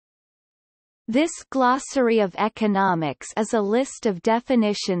This glossary of economics is a list of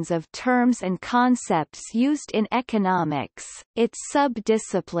definitions of terms and concepts used in economics, its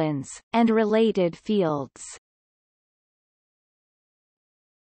sub-disciplines, and related fields.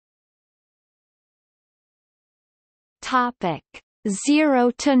 Topic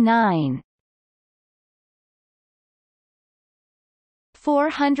 0 to 9.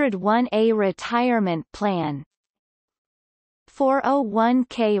 401A retirement plan.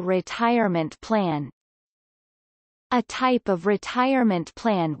 401k retirement plan. A type of retirement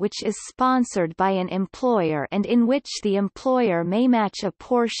plan which is sponsored by an employer and in which the employer may match a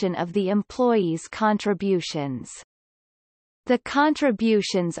portion of the employee's contributions. The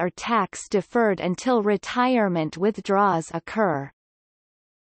contributions are tax-deferred until retirement withdrawals occur.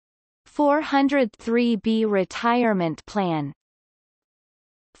 403B retirement plan.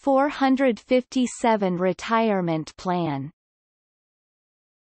 457 retirement plan.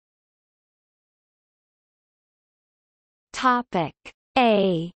 Topic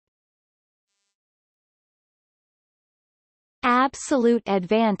A. Absolute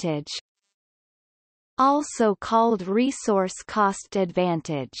advantage, also called resource cost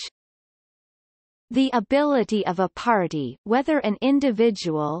advantage. The ability of a party, whether an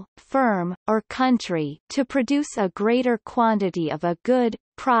individual, firm, or country, to produce a greater quantity of a good,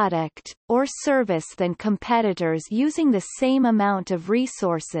 product, or service than competitors using the same amount of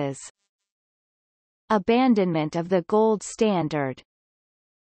resources. Abandonment of the gold standard.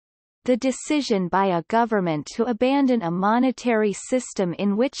 The decision by a government to abandon a monetary system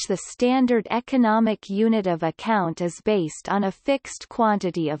in which the standard economic unit of account is based on a fixed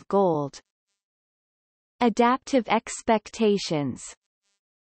quantity of gold. Adaptive expectations.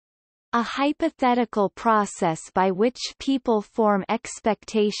 A hypothetical process by which people form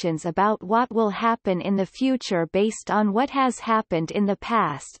expectations about what will happen in the future based on what has happened in the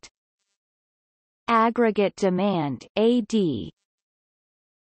past. Aggregate demand (AD),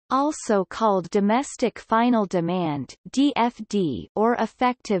 also called domestic final demand (DFD) or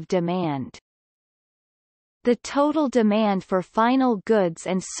effective demand. The total demand for final goods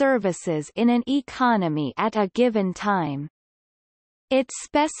and services in an economy at a given time. It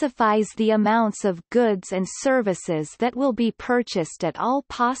specifies the amounts of goods and services that will be purchased at all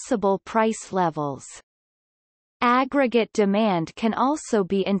possible price levels. Aggregate demand can also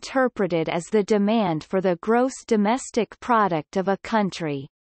be interpreted as the demand for the gross domestic product of a country.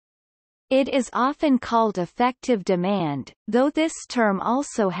 It is often called effective demand, though this term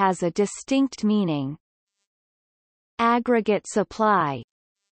also has a distinct meaning. Aggregate supply.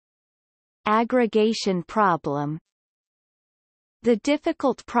 Aggregation problem. The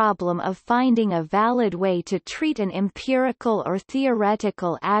difficult problem of finding a valid way to treat an empirical or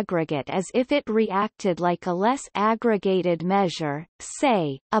theoretical aggregate as if it reacted like a less aggregated measure,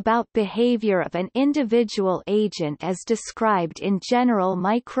 say, about behavior of an individual agent as described in general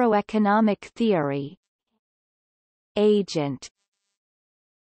microeconomic theory. Agent.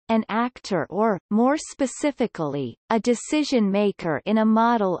 An actor or, more specifically, a decision-maker in a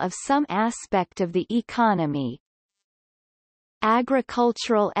model of some aspect of the economy.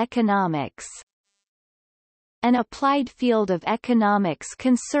 Agricultural economics. An applied field of economics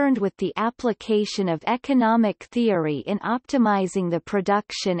concerned with the application of economic theory in optimizing the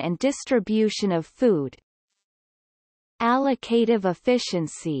production and distribution of food. Allocative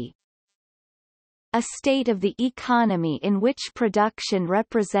efficiency. A state of the economy in which production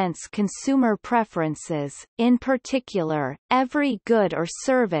represents consumer preferences, in particular, every good or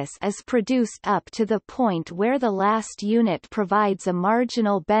service is produced up to the point where the last unit provides a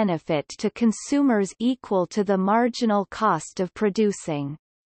marginal benefit to consumers equal to the marginal cost of producing.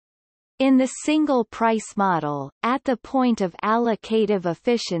 In the single price model, at the point of allocative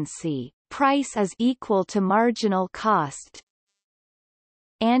efficiency, price is equal to marginal cost.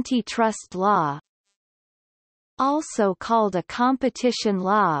 Antitrust law. Also called a competition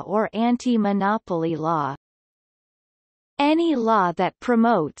law or anti-monopoly law. Any law that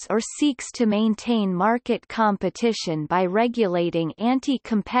promotes or seeks to maintain market competition by regulating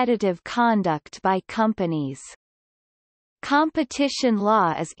anti-competitive conduct by companies. Competition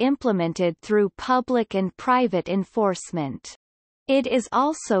law is implemented through public and private enforcement. It is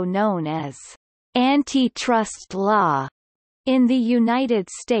also known as antitrust law in the United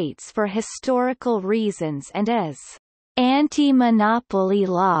States for historical reasons and as anti-monopoly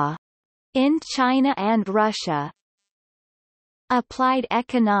law in China and Russia. Applied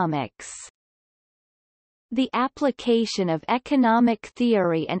economics. The application of economic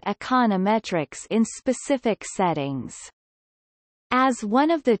theory and econometrics in specific settings. As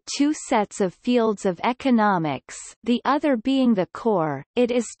one of the two sets of fields of economics, the other being the core,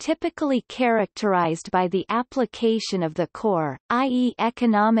 it is typically characterized by the application of the core, i.e.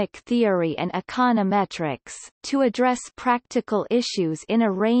 economic theory and econometrics, to address practical issues in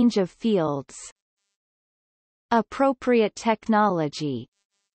a range of fields. Appropriate technology.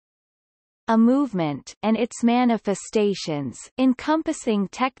 A movement and its manifestations encompassing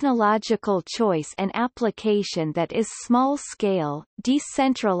technological choice and application that is small-scale,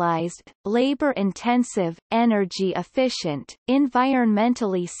 decentralized, labor-intensive, energy-efficient,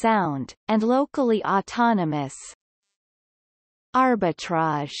 environmentally sound, and locally autonomous.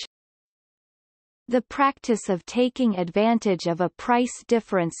 Arbitrage. The practice of taking advantage of a price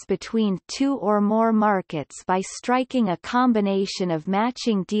difference between two or more markets by striking a combination of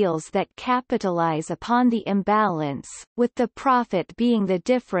matching deals that capitalize upon the imbalance, with the profit being the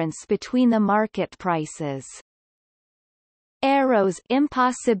difference between the market prices. Arrow's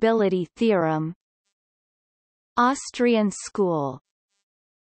impossibility theorem. Austrian school.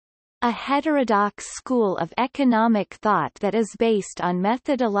 A heterodox school of economic thought that is based on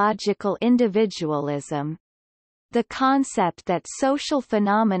methodological individualism. The concept that social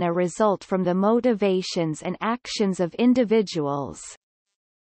phenomena result from the motivations and actions of individuals.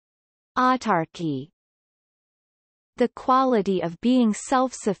 Autarky. The quality of being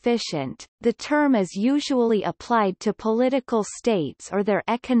self-sufficient. The term is usually applied to political states or their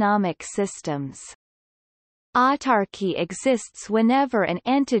economic systems. Autarky exists whenever an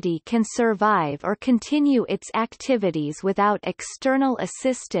entity can survive or continue its activities without external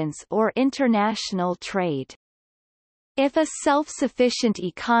assistance or international trade. If a self-sufficient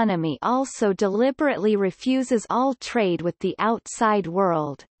economy also deliberately refuses all trade with the outside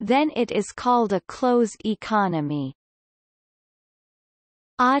world, then it is called a closed economy.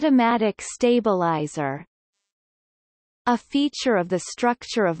 Automatic stabilizer. A feature of the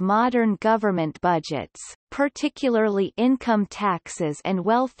structure of modern government budgets, particularly income taxes and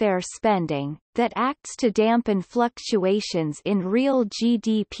welfare spending, that acts to dampen fluctuations in real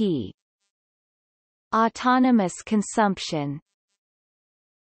GDP. Autonomous consumption.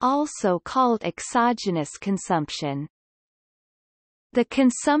 Also called exogenous consumption. The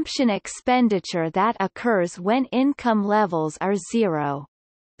consumption expenditure that occurs when income levels are zero.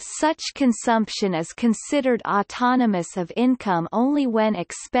 Such consumption is considered autonomous of income only when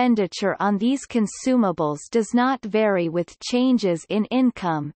expenditure on these consumables does not vary with changes in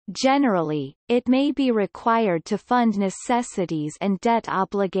income. Generally, it may be required to fund necessities and debt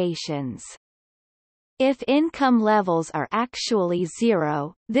obligations. If income levels are actually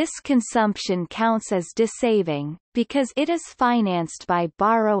zero, this consumption counts as desaving, because it is financed by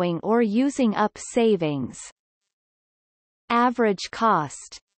borrowing or using up savings. Average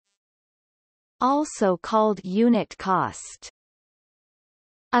cost. Also called unit cost.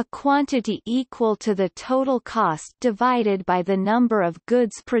 A quantity equal to the total cost divided by the number of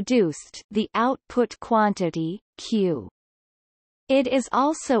goods produced, the output quantity, Q. It is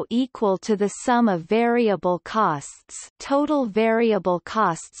also equal to the sum of variable costs, total variable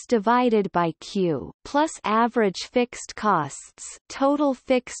costs divided by Q, plus average fixed costs, total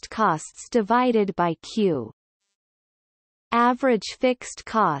fixed costs divided by Q. Average fixed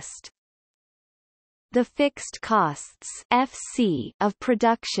cost. The fixed costs FC of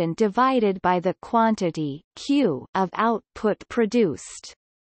production divided by the quantity Q of output produced.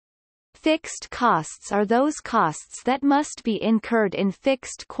 Fixed costs are those costs that must be incurred in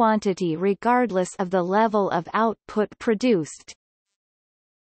fixed quantity regardless of the level of output produced.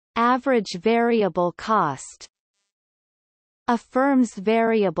 Average variable cost. A firm's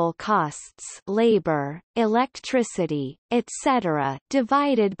variable costs, labor, electricity, etc.,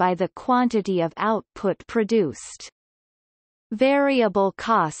 divided by the quantity of output produced. Variable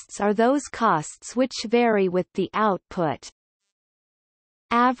costs are those costs which vary with the output.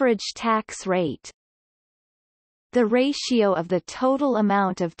 Average tax rate. The ratio of the total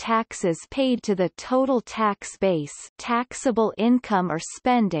amount of taxes paid to the total tax base, taxable income or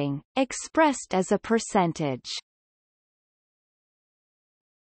spending, expressed as a percentage.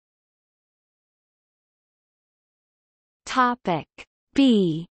 Topic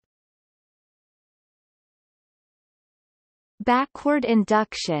B. Backward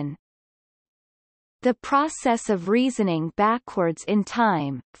induction. The process of reasoning backwards in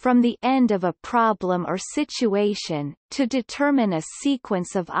time, from the end of a problem or situation, to determine a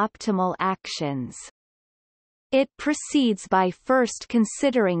sequence of optimal actions. It proceeds by first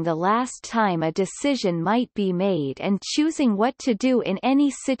considering the last time a decision might be made and choosing what to do in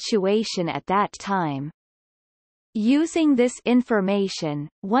any situation at that time. Using this information,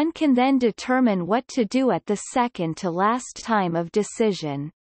 one can then determine what to do at the second to last time of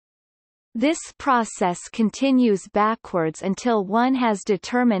decision. This process continues backwards until one has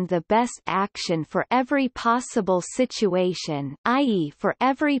determined the best action for every possible situation, i.e. for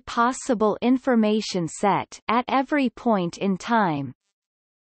every possible information set at every point in time.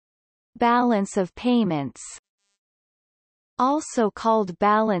 Balance of payments, also called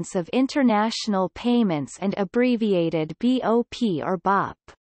balance of international payments and abbreviated BOP or BOP.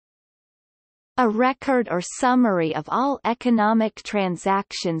 A record or summary of all economic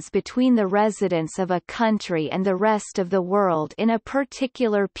transactions between the residents of a country and the rest of the world in a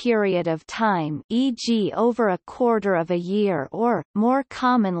particular period of time, e.g. over a quarter of a year or, more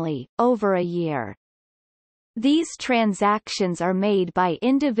commonly, over a year. These transactions are made by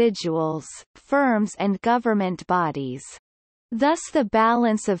individuals, firms and government bodies. Thus the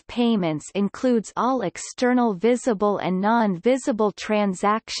balance of payments includes all external visible and non-visible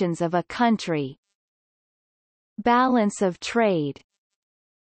transactions of a country. Balance of trade,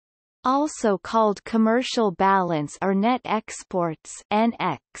 also called commercial balance or net exports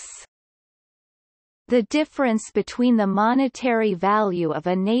 (NX). The difference between the monetary value of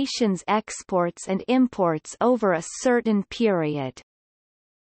a nation's exports and imports over a certain period.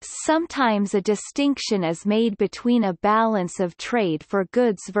 Sometimes a distinction is made between a balance of trade for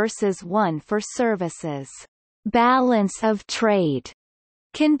goods versus one for services. Balance of trade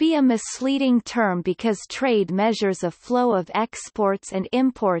can be a misleading term because trade measures a flow of exports and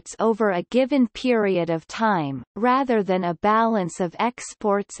imports over a given period of time, rather than a balance of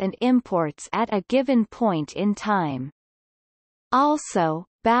exports and imports at a given point in time. Also,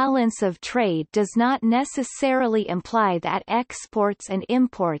 balance of trade does not necessarily imply that exports and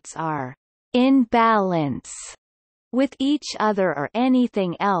imports are in balance with each other or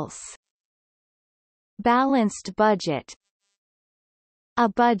anything else. Balanced budget. A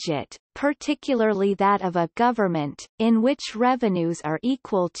budget, particularly that of a government, in which revenues are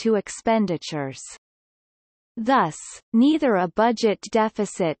equal to expenditures. Thus, neither a budget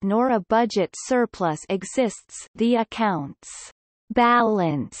deficit nor a budget surplus exists. The accounts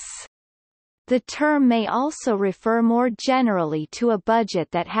balance. The term may also refer more generally to a budget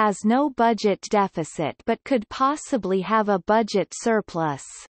that has no budget deficit but could possibly have a budget surplus.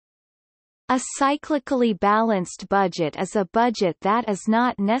 A cyclically balanced budget is a budget that is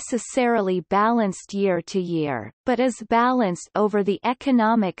not necessarily balanced year to year, but is balanced over the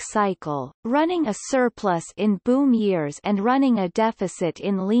economic cycle, running a surplus in boom years and running a deficit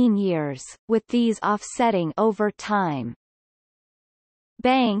in lean years, with these offsetting over time.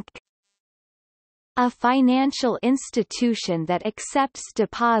 Bank. A financial institution that accepts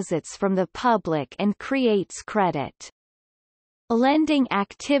deposits from the public and creates credit. Lending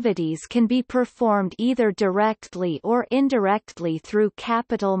activities can be performed either directly or indirectly through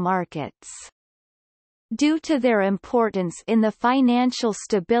capital markets. Due to their importance in the financial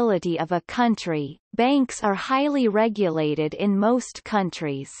stability of a country, banks are highly regulated in most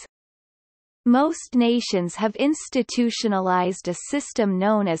countries. Most nations have institutionalized a system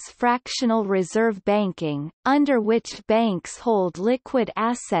known as fractional reserve banking, under which banks hold liquid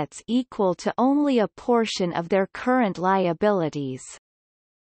assets equal to only a portion of their current liabilities.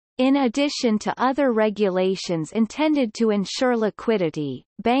 In addition to other regulations intended to ensure liquidity,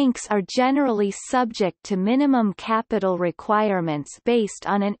 banks are generally subject to minimum capital requirements based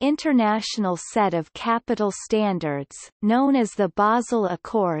on an international set of capital standards, known as the Basel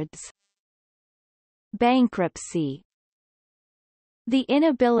Accords. Bankruptcy. The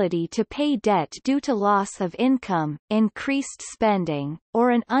inability to pay debt due to loss of income, increased spending, or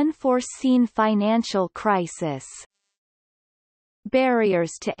an unforeseen financial crisis.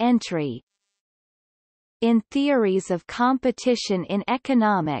 Barriers to entry. In theories of competition in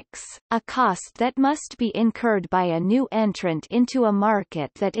economics, a cost that must be incurred by a new entrant into a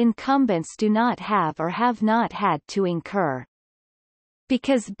market that incumbents do not have or have not had to incur.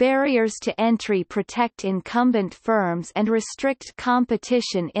 Because barriers to entry protect incumbent firms and restrict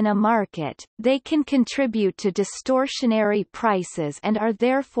competition in a market, they can contribute to distortionary prices and are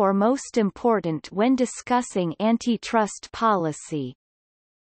therefore most important when discussing antitrust policy.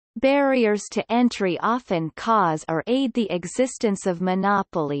 Barriers to entry often cause or aid the existence of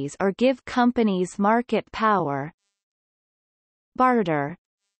monopolies or give companies market power. Barter.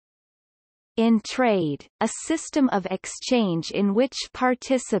 In trade, a system of exchange in which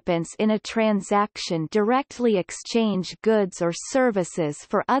participants in a transaction directly exchange goods or services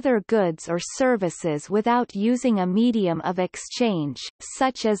for other goods or services without using a medium of exchange,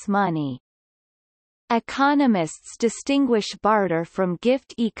 such as money. Economists distinguish barter from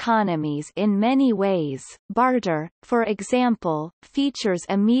gift economies in many ways. Barter, for example, features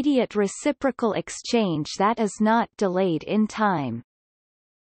immediate reciprocal exchange that is not delayed in time.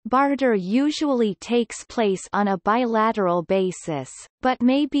 Barter usually takes place on a bilateral basis, but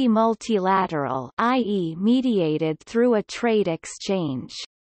may be multilateral, i.e., mediated through a trade exchange.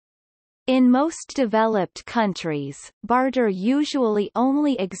 In most developed countries, barter usually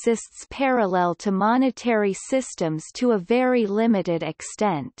only exists parallel to monetary systems to a very limited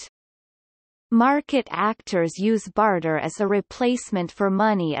extent. Market actors use barter as a replacement for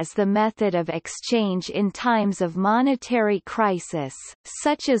money as the method of exchange in times of monetary crisis,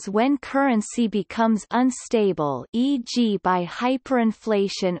 such as when currency becomes unstable, e.g. by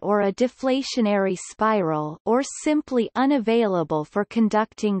hyperinflation or a deflationary spiral, or simply unavailable for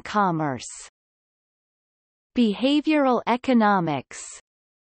conducting commerce. Behavioral economics,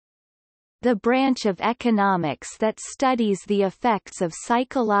 the branch of economics that studies the effects of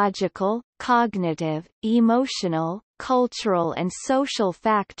psychological, cognitive, emotional, cultural and social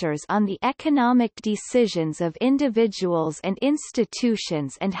factors on the economic decisions of individuals and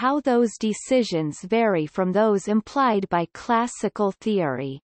institutions and how those decisions vary from those implied by classical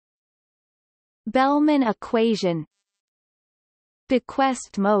theory. Bellman equation.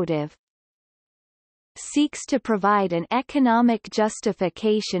 Bequest motive seeks to provide an economic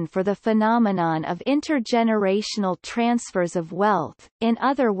justification for the phenomenon of intergenerational transfers of wealth, in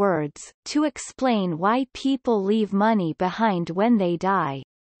other words, to explain why people leave money behind when they die.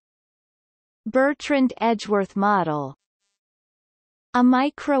 Bertrand Edgeworth model, a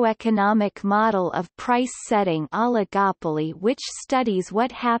microeconomic model of price-setting oligopoly which studies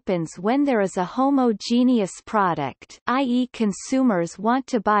what happens when there is a homogeneous product, i.e. consumers want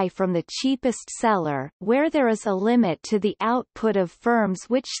to buy from the cheapest seller, where there is a limit to the output of firms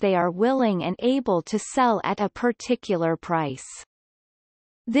which they are willing and able to sell at a particular price.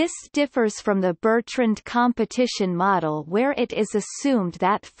 This differs from the Bertrand competition model where it is assumed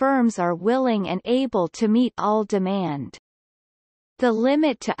that firms are willing and able to meet all demand. The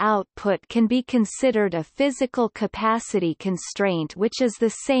limit to output can be considered a physical capacity constraint which is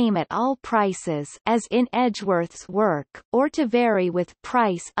the same at all prices as in Edgeworth's work, or to vary with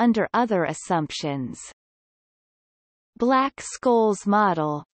price under other assumptions. Black-Scholes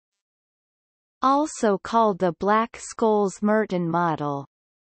model, also called the Black-Scholes-Merton model,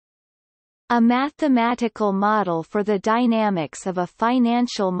 a mathematical model for the dynamics of a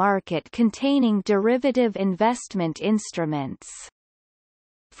financial market containing derivative investment instruments.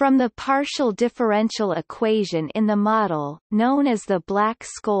 From the partial differential equation in the model, known as the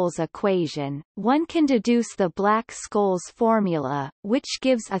Black-Scholes equation, one can deduce the Black-Scholes formula, which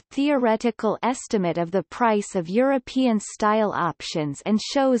gives a theoretical estimate of the price of European-style options and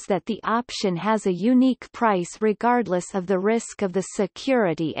shows that the option has a unique price regardless of the risk of the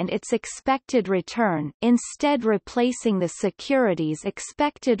security and its expected return, instead replacing the security's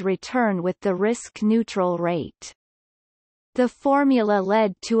expected return with the risk-neutral rate. The formula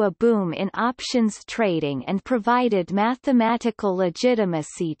led to a boom in options trading and provided mathematical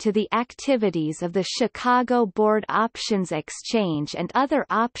legitimacy to the activities of the Chicago Board Options Exchange and other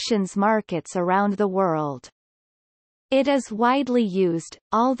options markets around the world. It is widely used,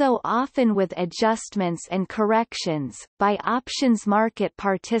 although often with adjustments and corrections, by options market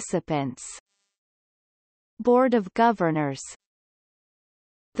participants. Board of Governors,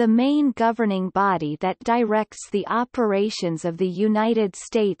 the main governing body that directs the operations of the United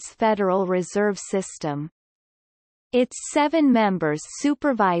States Federal Reserve System. Its 7 members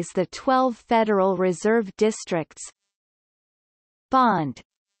supervise the 12 Federal Reserve districts. Bond.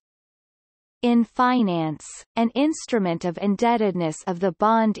 In finance, an instrument of indebtedness of the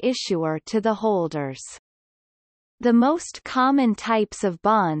bond issuer to the holders. The most common types of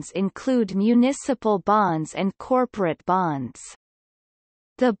bonds include municipal bonds and corporate bonds.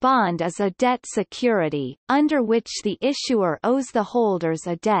 The bond is a debt security, under which the issuer owes the holders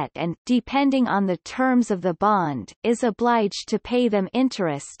a debt and, depending on the terms of the bond, is obliged to pay them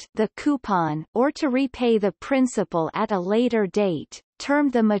interest, the coupon, or to repay the principal at a later date,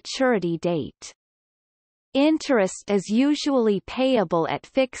 termed the maturity date. Interest is usually payable at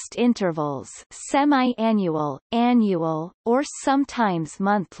fixed intervals, semi-annual, annual, or sometimes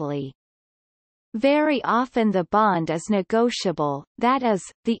monthly. Very often the bond is negotiable, that is,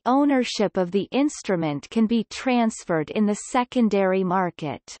 the ownership of the instrument can be transferred in the secondary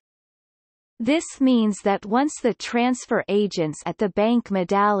market. This means that once the transfer agents at the bank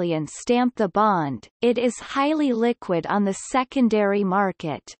medallion stamp the bond, it is highly liquid on the secondary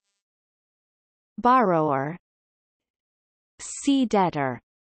market. Borrower. See debtor.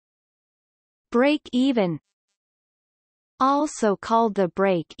 Break-even, also called the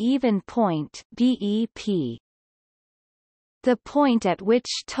break-even point (BEP). The point at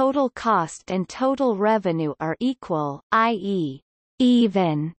which total cost and total revenue are equal, i.e.,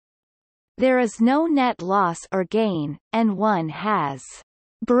 even. There is no net loss or gain, and one has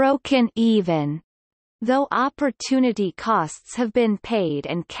broken even, though opportunity costs have been paid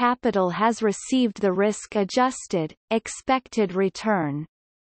and capital has received the risk-adjusted, expected return.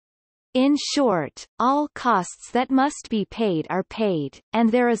 In short, all costs that must be paid are paid, and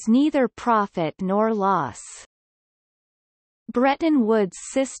there is neither profit nor loss. Bretton Woods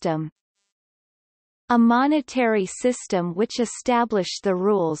system, a monetary system which established the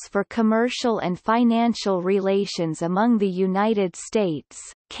rules for commercial and financial relations among the United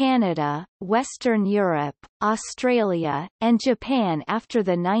States, Canada, Western Europe, Australia, and Japan after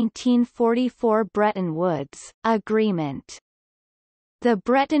the 1944 Bretton Woods Agreement. The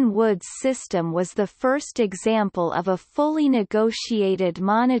Bretton Woods system was the first example of a fully negotiated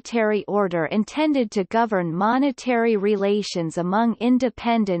monetary order intended to govern monetary relations among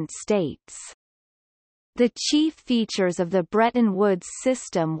independent states. The chief features of the Bretton Woods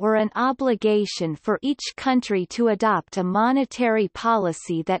system were an obligation for each country to adopt a monetary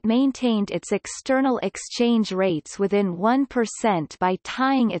policy that maintained its external exchange rates within 1% by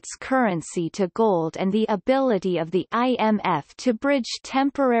tying its currency to gold, and the ability of the IMF to bridge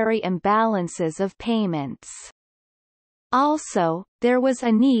temporary imbalances of payments. Also, there was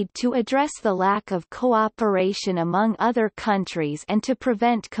a need to address the lack of cooperation among other countries and to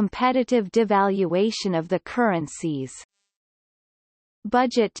prevent competitive devaluation of the currencies.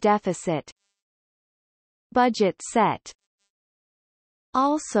 Budget deficit, budget set,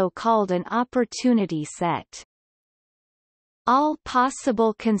 also called an opportunity set. All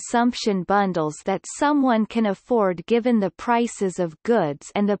possible consumption bundles that someone can afford given the prices of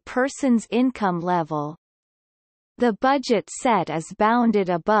goods and the person's income level. The budget set is bounded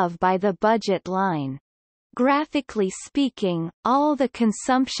above by the budget line. Graphically speaking, all the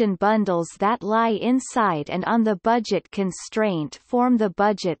consumption bundles that lie inside and on the budget constraint form the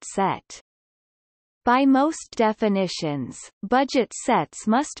budget set. By most definitions, budget sets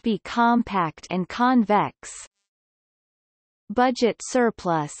must be compact and convex. Budget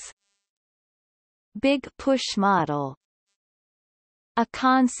surplus, big push model, a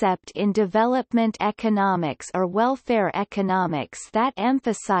concept in development economics or welfare economics that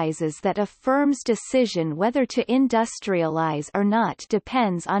emphasizes that a firm's decision whether to industrialize or not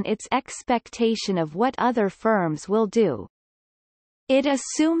depends on its expectation of what other firms will do. It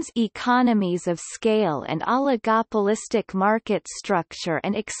assumes economies of scale and oligopolistic market structure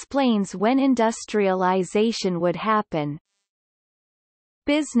and explains when industrialization would happen.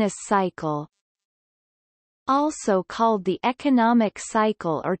 Business cycle, also called the economic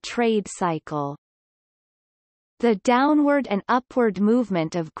cycle or trade cycle. The downward and upward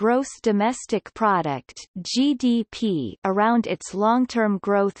movement of gross domestic product (GDP) around its long-term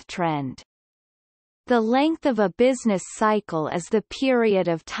growth trend. The length of a business cycle is the period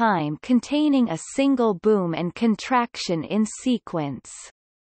of time containing a single boom and contraction in sequence.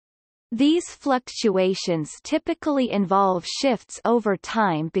 These fluctuations typically involve shifts over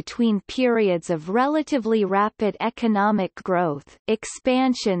time between periods of relatively rapid economic growth,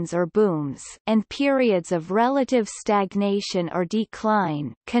 expansions or booms, and periods of relative stagnation or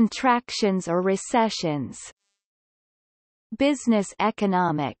decline, contractions or recessions. Business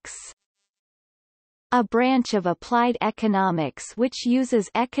economics, a branch of applied economics which uses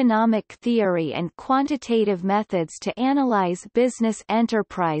economic theory and quantitative methods to analyze business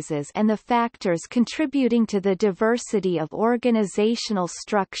enterprises and the factors contributing to the diversity of organizational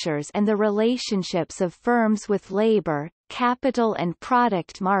structures and the relationships of firms with labor, capital and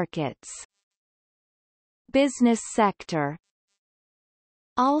product markets. Business sector,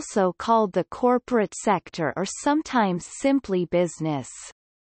 also called the corporate sector or sometimes simply business.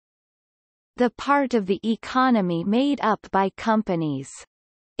 The part of the economy made up by companies.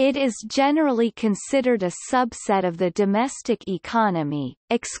 It is generally considered a subset of the domestic economy,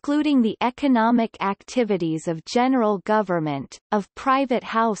 excluding the economic activities of general government, of private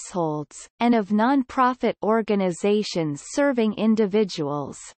households, and of non-profit organizations serving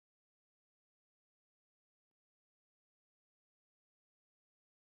individuals.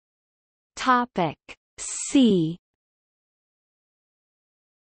 Topic C.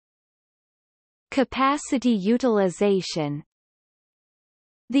 Capacity utilization.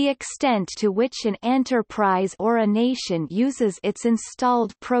 The extent to which an enterprise or a nation uses its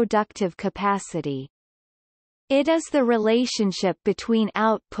installed productive capacity. It is the relationship between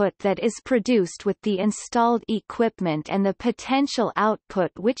output that is produced with the installed equipment and the potential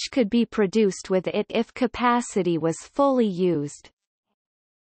output which could be produced with it if capacity was fully used.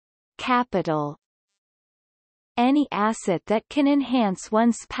 Capital. Any asset that can enhance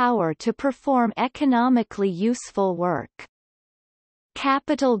one's power to perform economically useful work.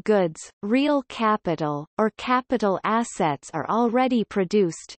 Capital goods, real capital, or capital assets are already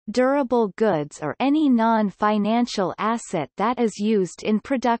produced, durable goods or any non-financial asset that is used in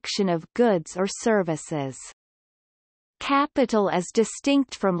production of goods or services. Capital is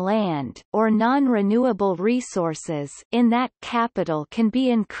distinct from land, or non-renewable resources, in that capital can be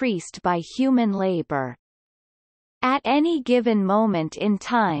increased by human labor. At any given moment in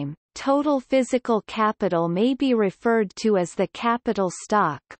time, total physical capital may be referred to as the capital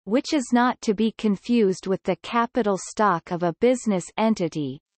stock, which is not to be confused with the capital stock of a business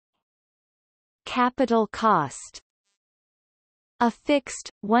entity. Capital cost. A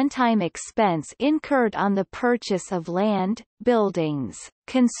fixed, one-time expense incurred on the purchase of land, buildings,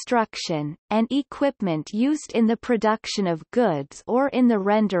 construction, and equipment used in the production of goods or in the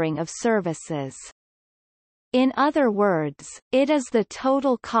rendering of services. In other words, it is the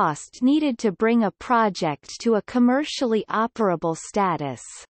total cost needed to bring a project to a commercially operable status.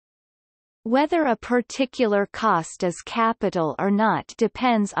 Whether a particular cost is capital or not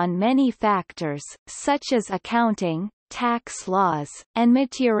depends on many factors, such as accounting, tax laws, and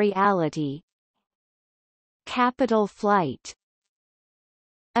materiality. Capital flight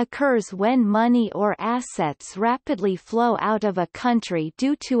occurs when money or assets rapidly flow out of a country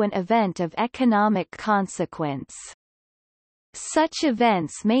due to an event of economic consequence. Such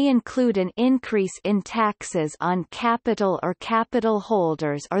events may include an increase in taxes on capital or capital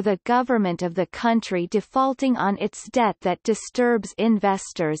holders or the government of the country defaulting on its debt that disturbs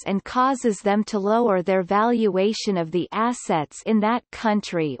investors and causes them to lower their valuation of the assets in that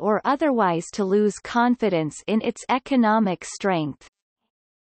country or otherwise to lose confidence in its economic strength.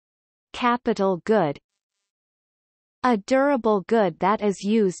 Capital good. A durable good that is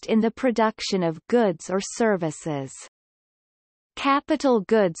used in the production of goods or services. Capital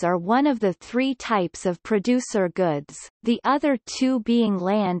goods are one of the three types of producer goods, the other two being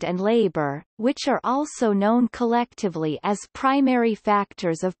land and labor, which are also known collectively as primary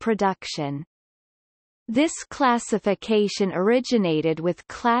factors of production. This classification originated with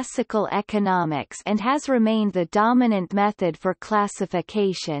classical economics and has remained the dominant method for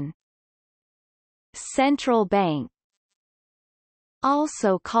classification. Central bank,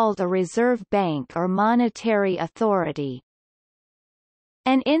 also called a reserve bank or monetary authority.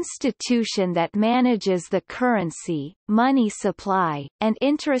 An institution that manages the currency, money supply, and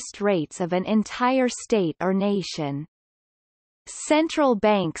interest rates of an entire state or nation. Central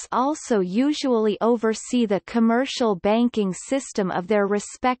banks also usually oversee the commercial banking system of their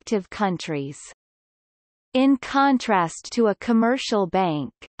respective countries. In contrast to a commercial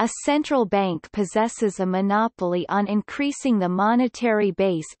bank, a central bank possesses a monopoly on increasing the monetary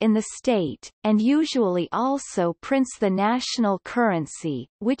base in the state, and usually also prints the national currency,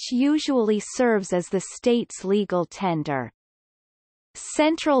 which usually serves as the state's legal tender.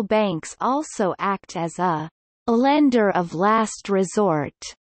 Central banks also act as a lender of last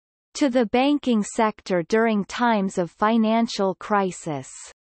resort to the banking sector during times of financial crisis.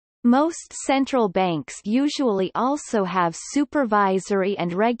 Most central banks usually also have supervisory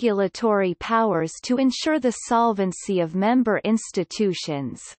and regulatory powers to ensure the solvency of member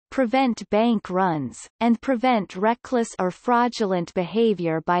institutions, prevent bank runs, and prevent reckless or fraudulent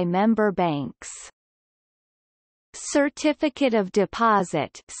behavior by member banks. Certificate of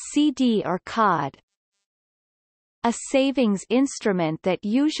Deposit (CD or COD). A savings instrument that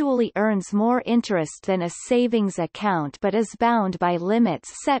usually earns more interest than a savings account but is bound by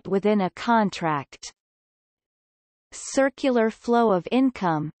limits set within a contract. Circular flow of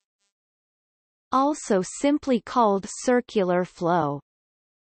income, also simply called circular flow.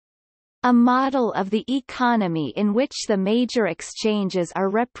 A model of the economy in which the major exchanges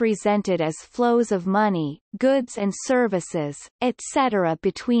are represented as flows of money, goods and services, etc.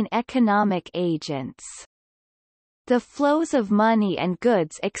 between economic agents. The flows of money and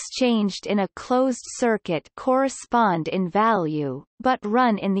goods exchanged in a closed circuit correspond in value, but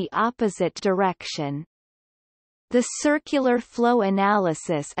run in the opposite direction. The circular flow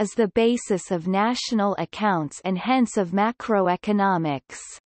analysis is the basis of national accounts and hence of macroeconomics.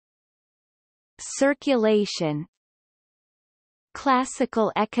 Circulation.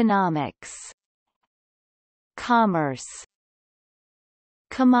 Classical economics. Commerce.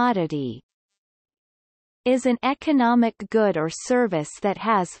 Commodity. is an economic good or service that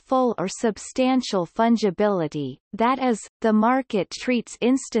has full or substantial fungibility, that is, the market treats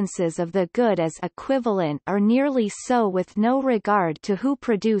instances of the good as equivalent or nearly so with no regard to who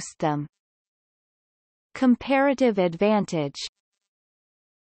produced them. Comparative advantage,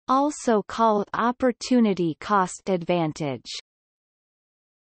 also called opportunity cost advantage.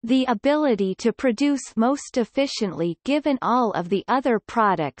 The ability to produce most efficiently given all of the other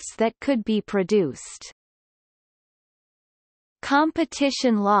products that could be produced.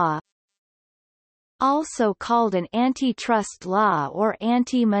 Competition law, also called an antitrust law or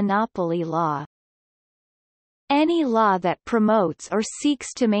anti-monopoly law. Any law that promotes or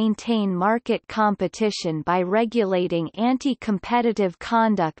seeks to maintain market competition by regulating anti-competitive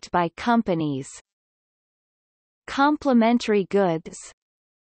conduct by companies. Complementary goods,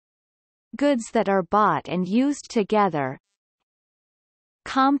 goods that are bought and used together.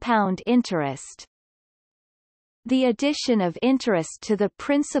 Compound interest, the addition of interest to the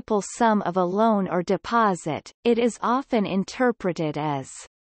principal sum of a loan or deposit. It is often interpreted as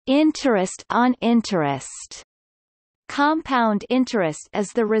interest on interest. Compound interest is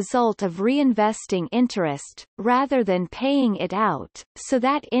the result of reinvesting interest, rather than paying it out, so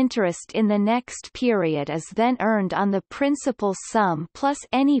that interest in the next period is then earned on the principal sum plus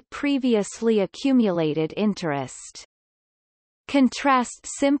any previously accumulated interest. Contrast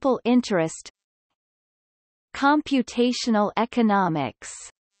simple interest. Computational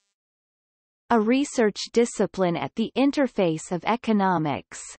economics, a research discipline at the interface of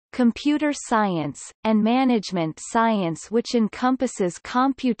economics, computer science, and management science which encompasses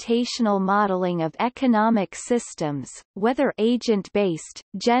computational modeling of economic systems, whether agent-based,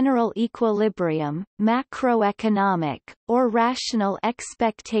 general equilibrium, macroeconomic, or rational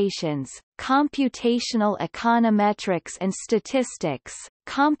expectations, computational econometrics and statistics,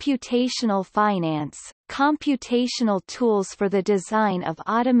 computational finance, computational tools for the design of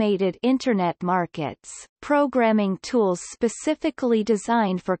automated Internet markets, programming tools specifically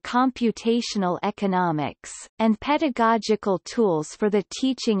designed for computational economics, and pedagogical tools for the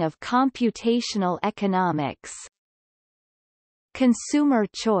teaching of computational economics. Consumer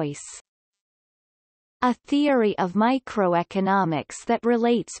choice, a theory of microeconomics that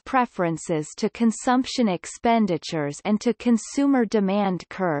relates preferences to consumption expenditures and to consumer demand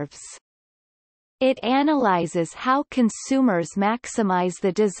curves. It analyzes how consumers maximize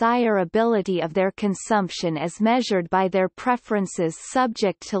the desirability of their consumption as measured by their preferences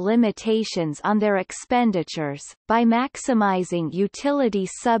subject to limitations on their expenditures, by maximizing utility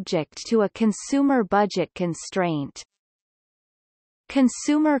subject to a consumer budget constraint.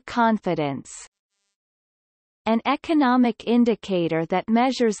 Consumer confidence, an economic indicator that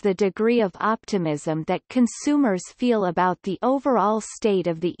measures the degree of optimism that consumers feel about the overall state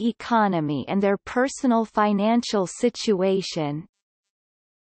of the economy and their personal financial situation.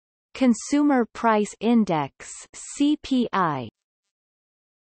 Consumer Price Index (CPI).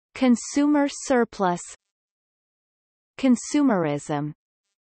 Consumer surplus. Consumerism,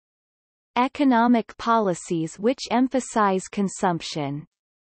 economic policies which emphasize consumption.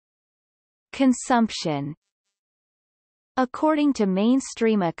 Consumption. According to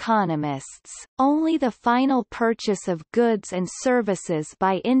mainstream economists, only the final purchase of goods and services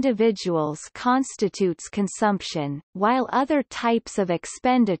by individuals constitutes consumption, while other types of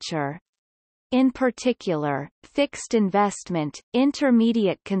expenditure, in particular, fixed investment,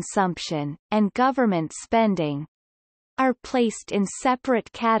 intermediate consumption, and government spending, are placed in separate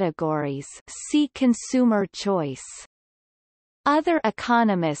categories. See consumer choice. Other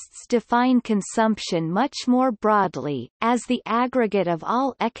economists define consumption much more broadly, as the aggregate of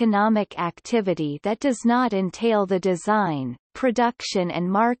all economic activity that does not entail the design, production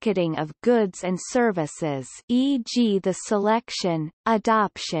and marketing of goods and services, e.g. the selection,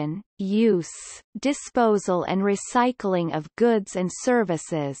 adoption, use, disposal and recycling of goods and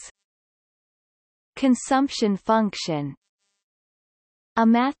services. Consumption function, a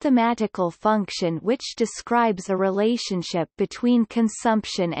mathematical function which describes a relationship between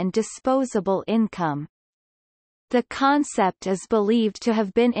consumption and disposable income. The concept is believed to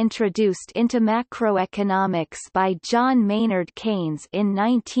have been introduced into macroeconomics by John Maynard Keynes in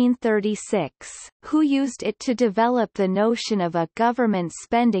 1936, who used it to develop the notion of a government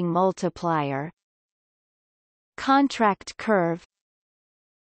spending multiplier. Contract curve,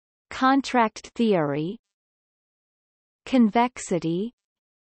 contract theory, convexity,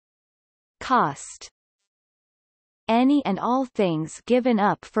 cost, any and all things given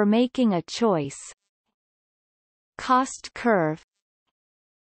up for making a choice, cost curve,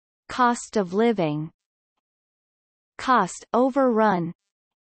 cost of living, cost overrun,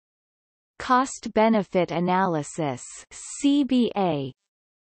 cost-benefit analysis (CBA),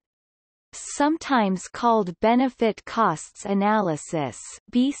 sometimes called benefit costs analysis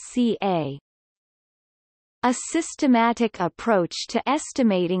 (BCA). A systematic approach to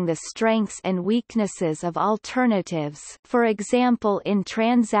estimating the strengths and weaknesses of alternatives, for example in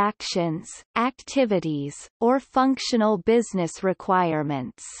transactions, activities, or functional business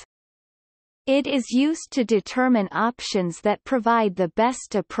requirements. It is used to determine options that provide the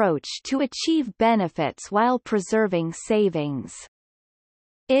best approach to achieve benefits while preserving savings.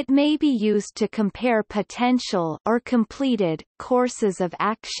 It may be used to compare potential or completed courses of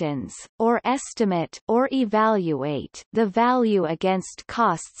actions, or estimate or evaluate the value against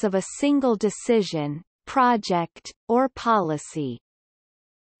costs of a single decision, project, or policy.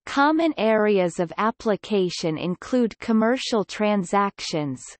 Common areas of application include commercial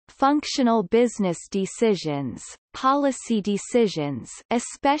transactions, functional business decisions, policy decisions,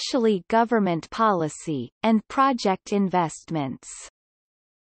 especially government policy, and project investments.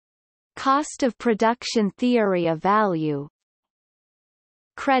 Cost of production theory of value.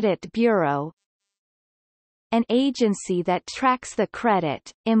 Credit Bureau, an agency that tracks the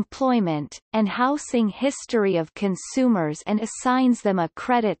credit, employment, and housing history of consumers and assigns them a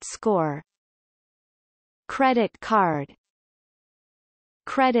credit score. Credit card.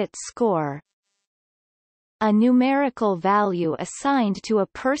 Credit score, a numerical value assigned to a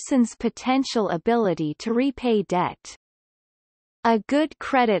person's potential ability to repay debt. A good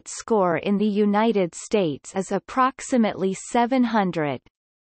credit score in the United States is approximately 700.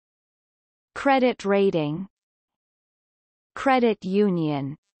 Credit rating. Credit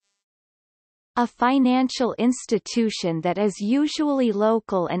union, a financial institution that is usually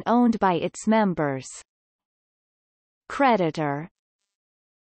local and owned by its members. Creditor,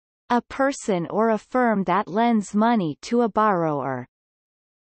 a person or a firm that lends money to a borrower.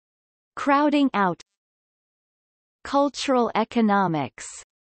 Crowding out. Cultural economics.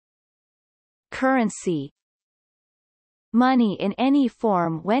 Currency, money in any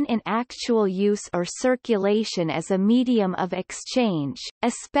form when in actual use or circulation as a medium of exchange,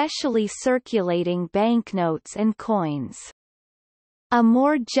 especially circulating banknotes and coins. A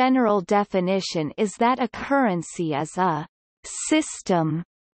more general definition is that a currency is a system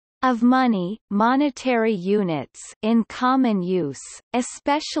of money, monetary units, in common use,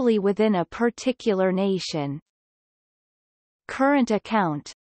 especially within a particular nation. Current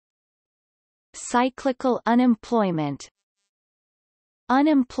account. Cyclical unemployment.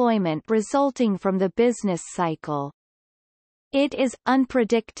 Unemployment resulting from the business cycle. It is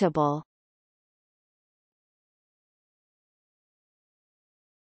unpredictable.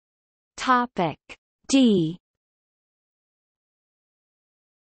 Topic D.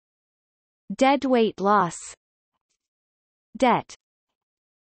 Deadweight loss. Debt.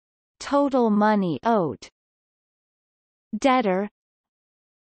 Total money owed. Debtor.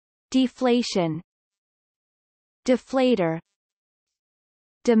 Deflation. Deflator.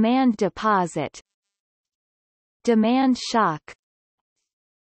 Demand deposit. Demand shock.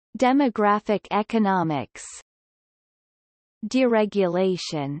 Demographic economics.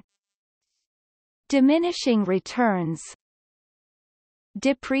 Deregulation. Diminishing returns.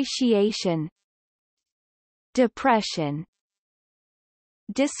 Depreciation. Depression.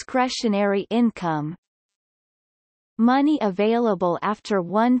 Discretionary income. Money available after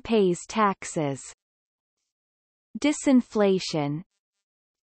one pays taxes. Disinflation.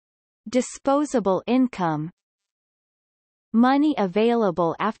 Disposable income. Money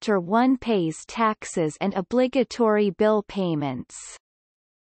available after one pays taxes and obligatory bill payments.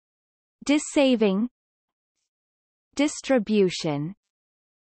 Dissaving. Distribution.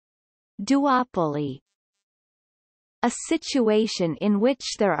 Duopoly. A situation in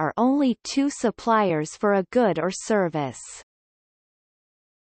which there are only two suppliers for a good or service.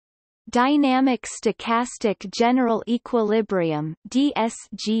 Dynamic stochastic general equilibrium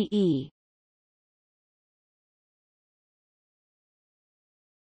 (DSGE).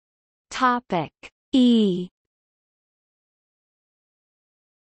 Topic E.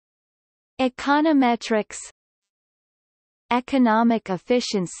 Econometrics. Economic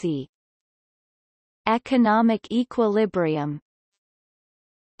efficiency. Economic equilibrium.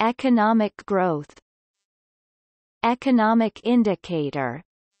 Economic growth. Economic indicator.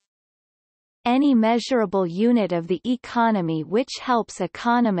 Any measurable unit of the economy which helps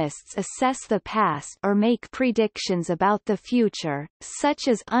economists assess the past or make predictions about the future, such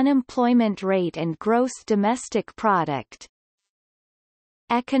as unemployment rate and gross domestic product.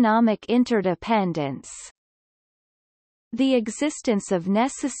 Economic interdependence. The existence of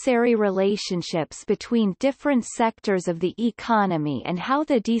necessary relationships between different sectors of the economy and how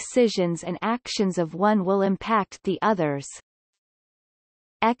the decisions and actions of one will impact the others.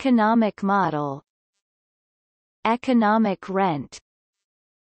 Economic model. Economic rent.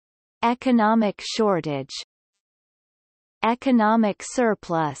 Economic shortage. Economic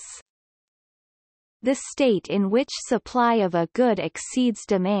surplus. The state in which supply of a good exceeds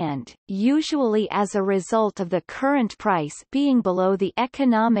demand, usually as a result of the current price being below the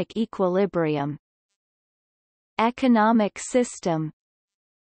economic equilibrium. Economic system.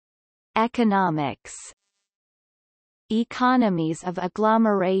 Economics. Economies of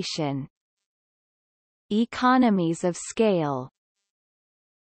agglomeration. Economies of scale.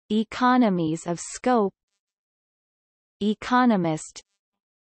 Economies of scope. Economist.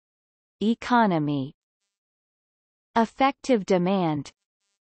 Economy. Effective demand.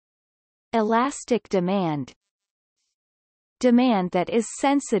 Elastic demand. Demand that is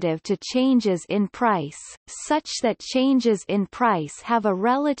sensitive to changes in price, such that changes in price have a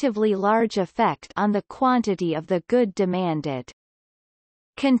relatively large effect on the quantity of the good demanded.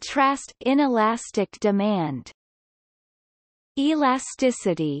 Contrast inelastic demand.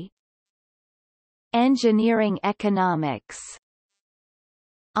 Elasticity. Engineering economics.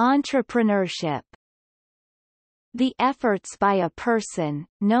 Entrepreneurship. The efforts by a person,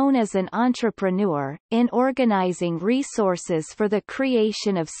 known as an entrepreneur, in organizing resources for the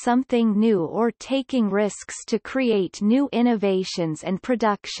creation of something new or taking risks to create new innovations and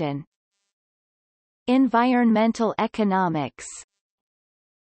production. Environmental economics.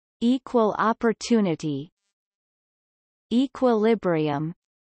 Equal opportunity. Equilibrium.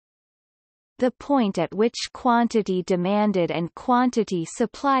 The point at which quantity demanded and quantity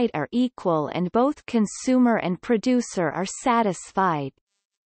supplied are equal and both consumer and producer are satisfied.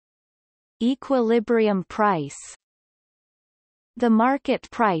 Equilibrium price. The market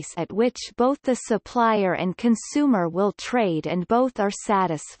price at which both the supplier and consumer will trade and both are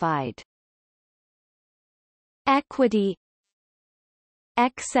satisfied. Equity.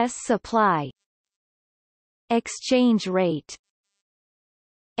 Excess supply. Exchange rate.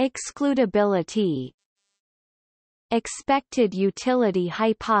 Excludability. Expected utility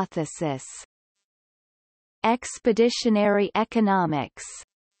hypothesis. Expeditionary economics.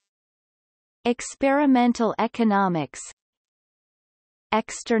 Experimental economics.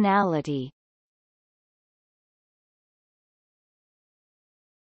 Externality.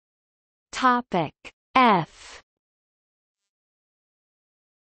 Topic F.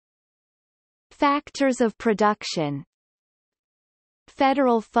 Factors of production.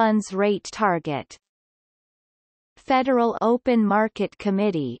 Federal Funds Rate Target. Federal Open Market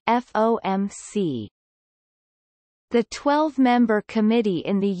Committee FOMC. The 12-member committee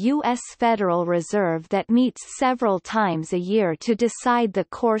in the U.S. Federal Reserve that meets several times a year to decide the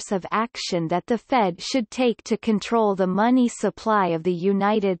course of action that the Fed should take to control the money supply of the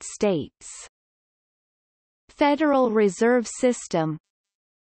United States. Federal Reserve System.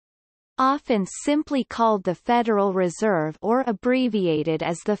 Often simply called the Federal Reserve or abbreviated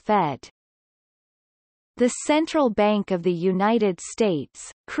as the Fed. The Central Bank of the United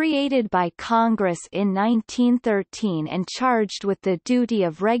States, created by Congress in 1913 and charged with the duty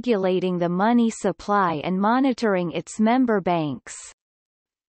of regulating the money supply and monitoring its member banks.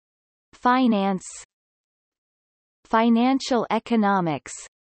 Finance. Financial economics.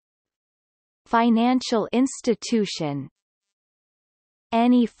 Financial institution.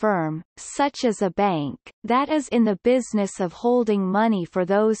 Any firm, such as a bank, that is in the business of holding money for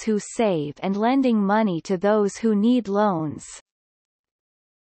those who save and lending money to those who need loans.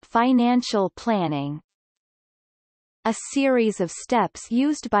 Financial planning. A series of steps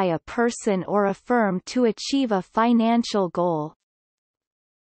used by a person or a firm to achieve a financial goal.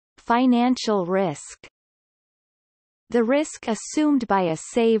 Financial risk. The risk assumed by a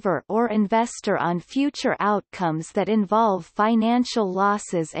saver or investor on future outcomes that involve financial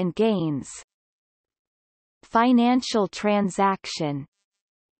losses and gains. Financial transaction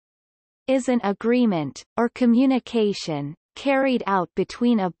is an agreement, or communication, carried out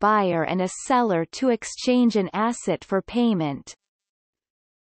between a buyer and a seller to exchange an asset for payment.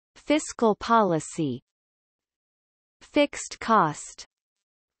 Fiscal policy. Fixed cost.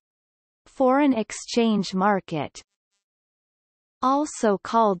 Foreign exchange market. Also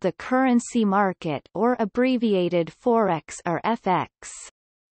called the currency market or abbreviated Forex or FX.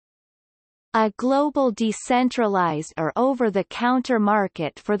 A global decentralized or over-the-counter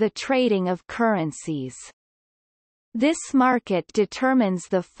market for the trading of currencies. This market determines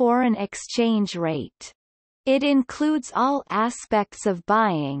the foreign exchange rate. It includes all aspects of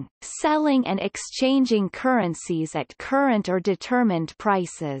buying, selling and exchanging currencies at current or determined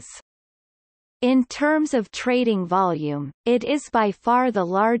prices. In terms of trading volume, it is by far the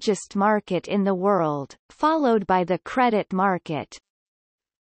largest market in the world, followed by the credit market.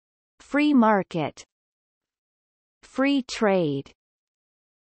 Free market. Free trade.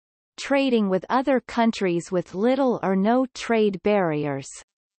 Trading with other countries with little or no trade barriers.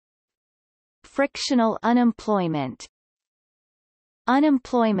 Frictional unemployment.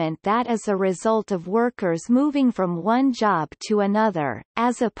 Unemployment that is a result of workers moving from one job to another,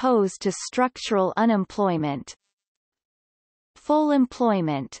 as opposed to structural unemployment. Full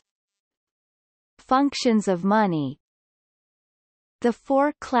employment. Functions of money. The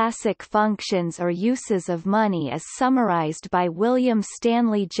four classic functions or uses of money as summarized by William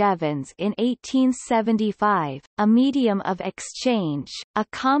Stanley Jevons in 1875, a medium of exchange, a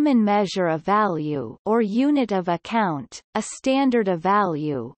common measure of value or unit of account, a standard of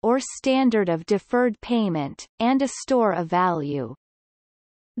value or standard of deferred payment, and a store of value.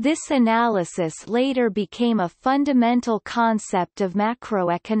 This analysis later became a fundamental concept of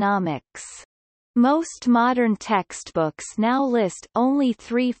macroeconomics. Most modern textbooks now list only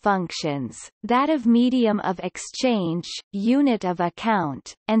three functions, that of medium of exchange, unit of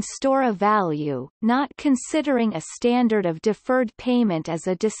account, and store of value, not considering a standard of deferred payment as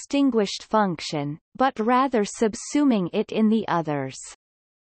a distinguished function, but rather subsuming it in the others.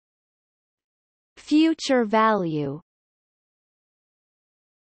 Future value.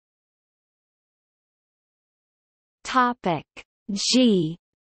 Topic G.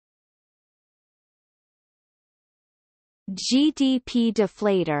 GDP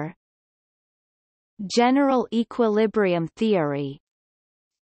deflator. General equilibrium theory.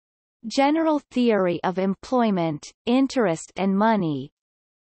 General theory of employment, interest and money.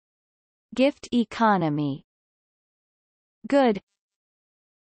 Gift economy. Good.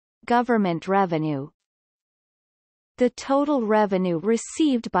 Government revenue. The total revenue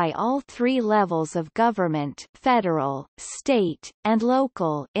received by all three levels of government, federal, state, and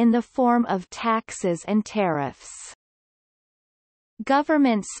local, in the form of taxes and tariffs.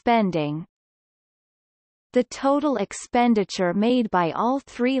 Government spending. The total expenditure made by all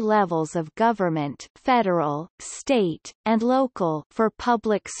three levels of government, federal, state, and local, for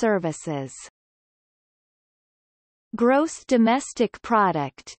public services. Gross domestic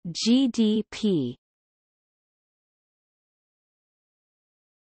product (GDP).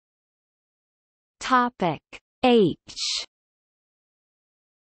 Topic H.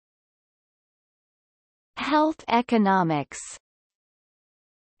 Health economics.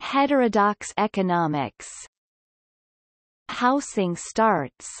 Heterodox economics. Housing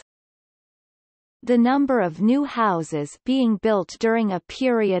starts. The number of new houses being built during a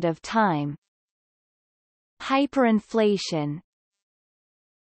period of time. Hyperinflation.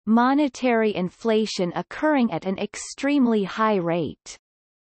 Monetary inflation occurring at an extremely high rate.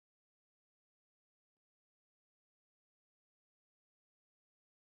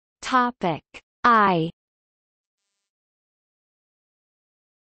 Topic I.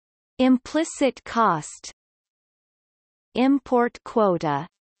 Implicit cost. Import quota.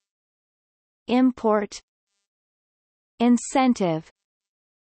 Import. Incentive.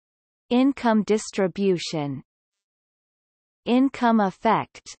 Income distribution. Income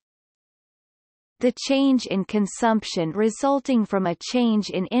effect. The change in consumption resulting from a change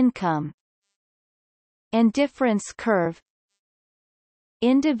in income. Indifference curve.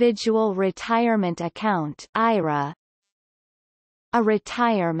 Individual retirement account (IRA). A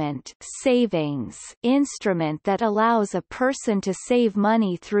retirement savings instrument that allows a person to save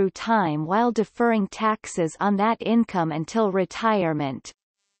money through time while deferring taxes on that income until retirement.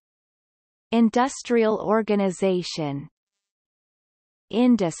 Industrial organization.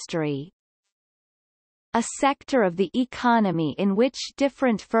 Industry. A sector of the economy in which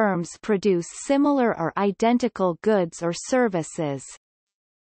different firms produce similar or identical goods or services.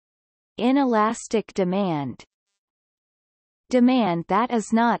 Inelastic demand. Demand that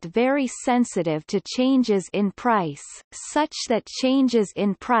is not very sensitive to changes in price, such that changes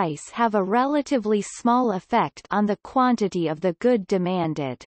in price have a relatively small effect on the quantity of the good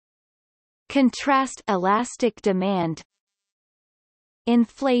demanded. Contrast elastic demand.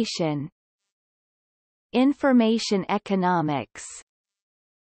 Inflation. Information economics.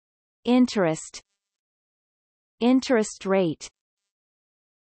 Interest. Interest rate.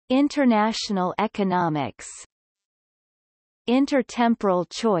 International economics. Intertemporal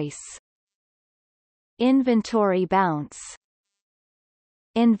choice. Inventory bounce.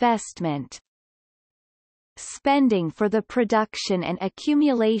 Investment. spending for the production and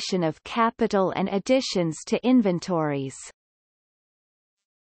accumulation of capital and additions to inventories.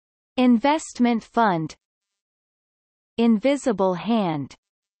 Investment fund. Invisible hand.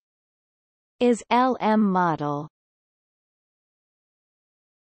 Is LM model.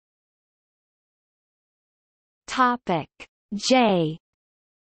 Topic J.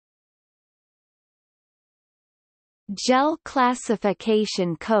 GEL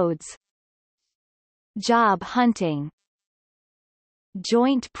classification codes. Job hunting.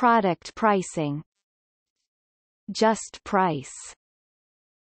 Joint product pricing. Just price.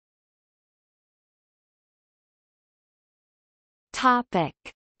 Topic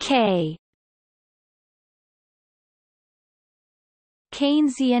K.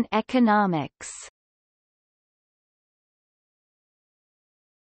 Keynesian economics.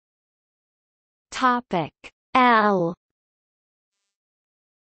 Topic L.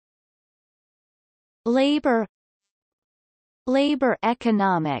 Labor. Labor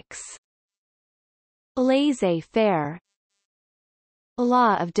economics. Laissez-faire.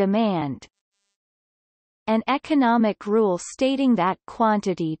 Law of demand. An economic rule stating that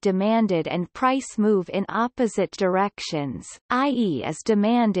quantity demanded and price move in opposite directions, i.e. as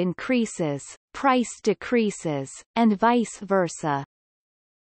demand increases, price decreases, and vice versa.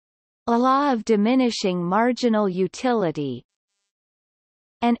 A law of diminishing marginal utility.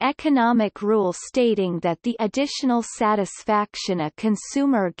 An economic rule stating that the additional satisfaction a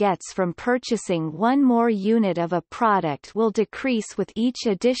consumer gets from purchasing one more unit of a product will decrease with each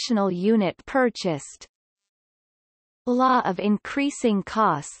additional unit purchased. Law of increasing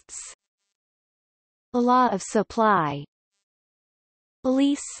costs. Law of supply.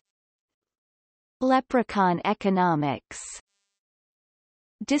 Lease. Leprechaun economics.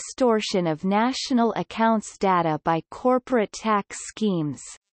 Distortion of national accounts data by corporate tax schemes.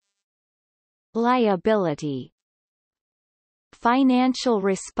 Liability. Financial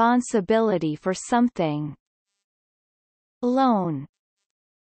responsibility for something. Loan.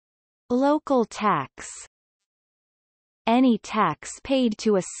 Local tax. Any tax paid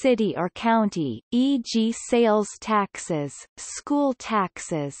to a city or county, e.g. sales taxes, school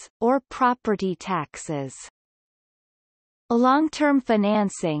taxes, or property taxes. Long-term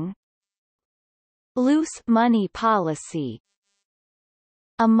financing. Loose money policy.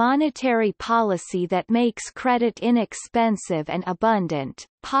 A monetary policy that makes credit inexpensive and abundant,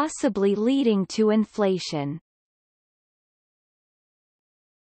 possibly leading to inflation.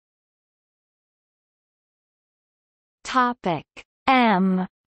 Topic M.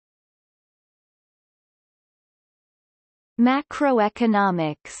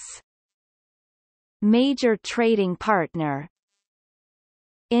 Macroeconomics. Major trading partner.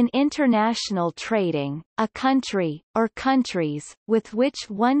 In international trading, a country, or countries, with which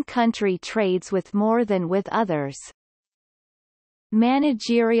one country trades with more than with others.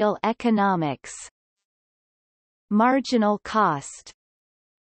 Managerial economics. Marginal cost.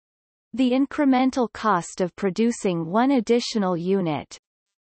 The incremental cost of producing one additional unit.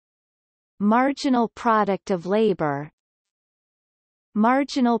 Marginal product of labor.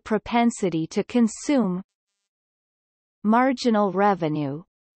 Marginal propensity to consume. Marginal revenue.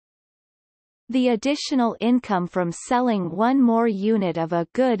 The additional income from selling one more unit of a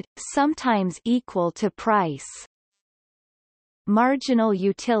good, sometimes equal to price. Marginal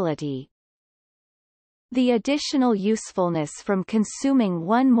utility. The additional usefulness from consuming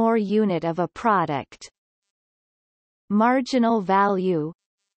one more unit of a product. Marginal value.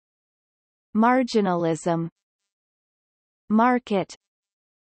 Marginalism. Market.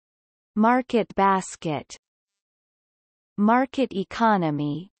 Market basket. Market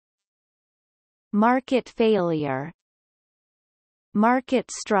economy. Market failure.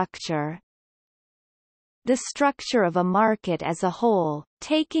 Market structure. The structure of a market as a whole,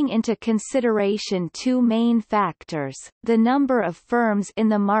 taking into consideration two main factors, the number of firms in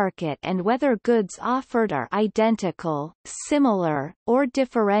the market and whether goods offered are identical, similar, or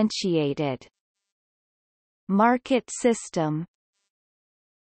differentiated. Market system.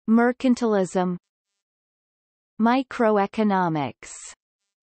 Mercantilism. Microeconomics.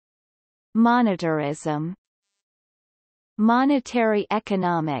 Monetarism. Monetary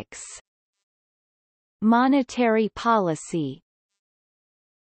economics. Monetary policy.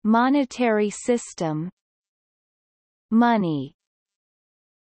 Monetary system. Money.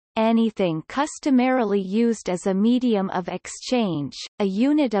 Anything customarily used as a medium of exchange, a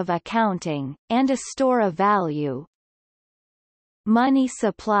unit of accounting, and a store of value. Money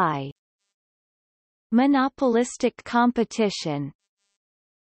supply. Monopolistic competition.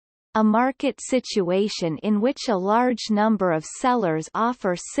 a market situation in which a large number of sellers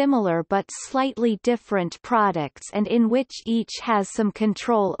offer similar but slightly different products and in which each has some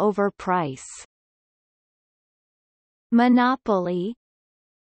control over price. Monopoly,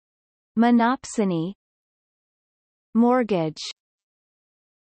 monopsony, mortgage,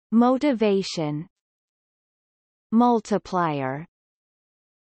 motivation, multiplier,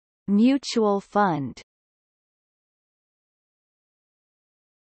 mutual fund.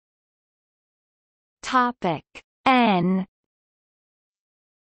 Topic N.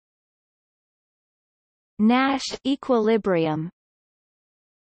 Nash equilibrium,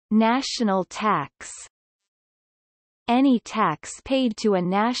 national tax. Any tax paid to a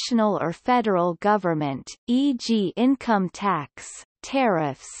national or federal government, e.g. income tax,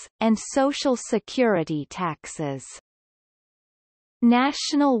 tariffs, and social security taxes.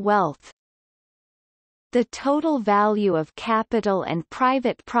 National wealth, the total value of capital and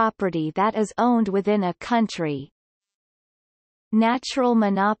private property that is owned within a country. Natural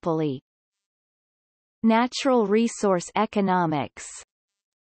monopoly, natural resource economics.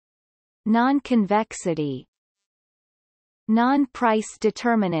 Non-convexity, non-price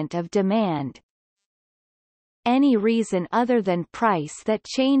determinant of demand. Any reason other than price that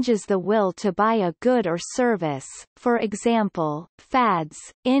changes the will to buy a good or service, for example, fads,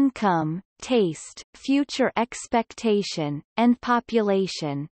 income, taste, future expectation, and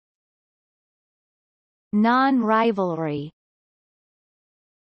population. Non-rivalry.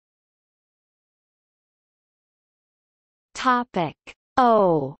 Topic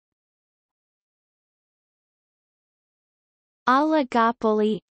O.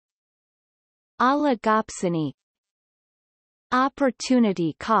 Oligopoly, oligopsony,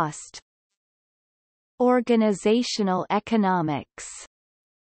 opportunity cost, organizational economics.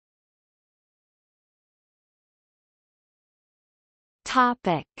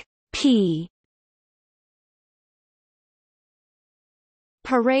 Topic P.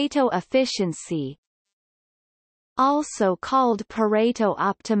 Pareto efficiency, also called Pareto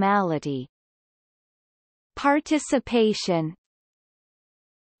optimality. Participation,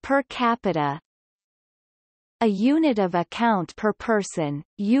 per capita, a unit of account per person,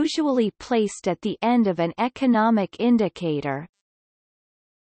 usually placed at the end of an economic indicator.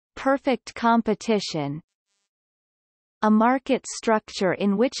 Perfect competition, a market structure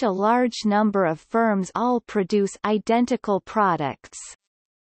in which a large number of firms all produce identical products.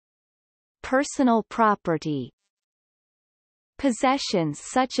 Personal property, possessions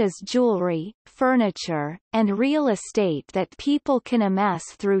such as jewelry, furniture, and real estate that people can amass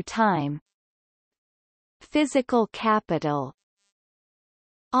through time. Physical capital,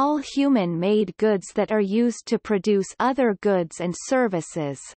 all human-made goods that are used to produce other goods and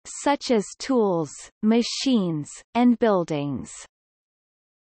services, such as tools, machines, and buildings.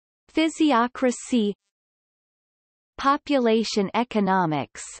 Physiocracy, population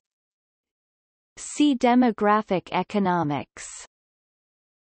economics. See demographic economics.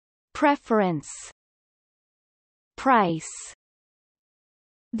 Preference, price,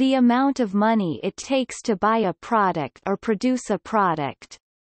 the amount of money it takes to buy a product or produce a product.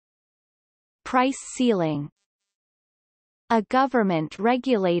 Price ceiling, a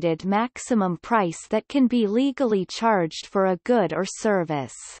government-regulated maximum price that can be legally charged for a good or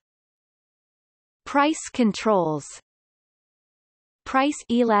service. Price controls, price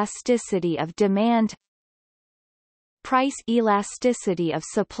elasticity of demand, price elasticity of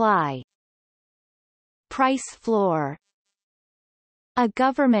supply. Price floor, a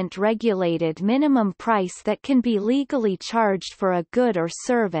government-regulated minimum price that can be legally charged for a good or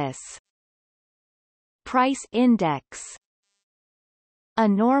service. Price index, a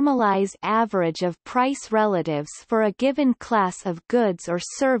normalized average of price relatives for a given class of goods or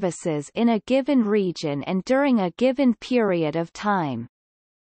services in a given region and during a given period of time.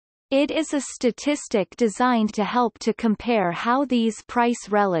 It is a statistic designed to help to compare how these price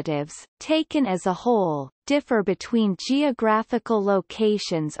relatives, taken as a whole, differ between geographical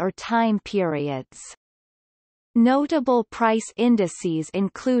locations or time periods. Notable price indices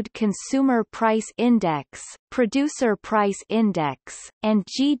include Consumer Price Index, Producer Price Index, and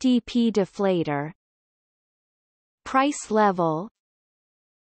GDP deflator. Price level,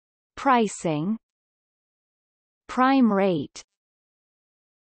 pricing, prime rate,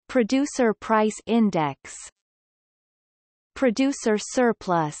 Producer Price Index, Producer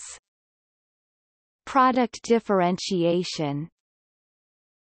surplus, product differentiation,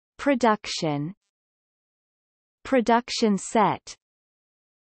 production, production set,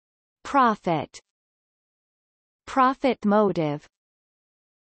 profit, profit motive,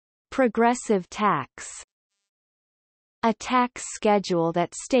 progressive tax. A tax schedule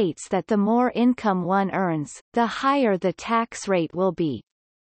that states that the more income one earns, the higher the tax rate will be.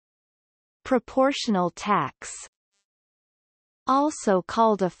 Proportional tax, also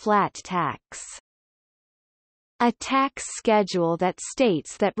called a flat tax. A tax schedule that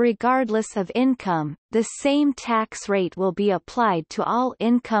states that regardless of income, the same tax rate will be applied to all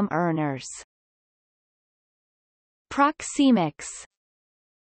income earners. Proxemics,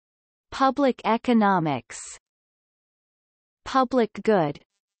 public economics, public good,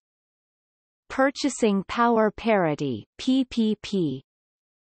 purchasing power parity (PPP).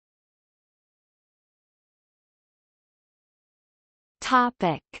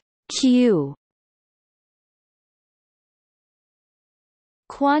 Topic Q.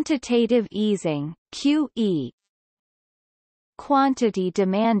 Quantitative easing QE. Quantity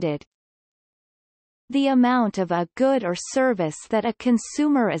demanded, the amount of a good or service that a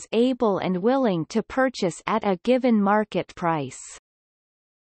consumer is able and willing to purchase at a given market price.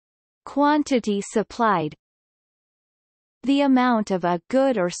 Quantity supplied, the amount of a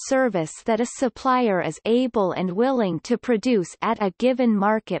good or service that a supplier is able and willing to produce at a given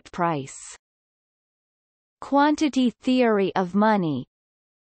market price. Quantity theory of money.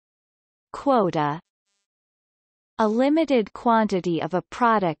 Quota, a limited quantity of a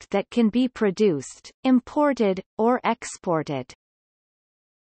product that can be produced, imported, or exported.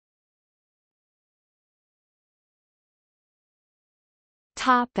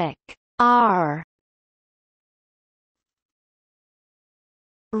 Topic R.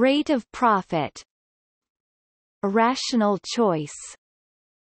 Rate of profit. Rational choice.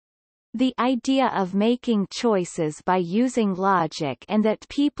 The idea of making choices by using logic and that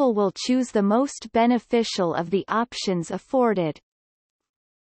people will choose the most beneficial of the options afforded.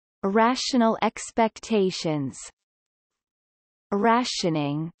 Rational expectations.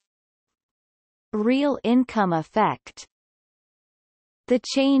 Rationing. Real income effect. The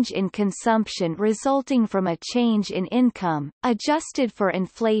change in consumption resulting from a change in income, adjusted for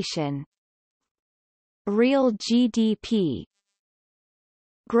inflation. Real GDP.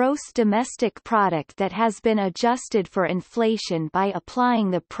 Gross domestic product that has been adjusted for inflation by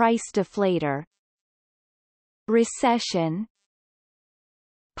applying the price deflator. Recession.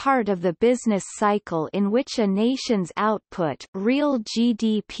 Part of the business cycle in which a nation's output, real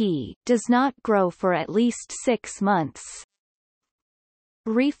GDP, does not grow for at least 6 months.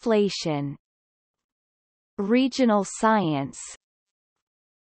 Reflation. Regional science.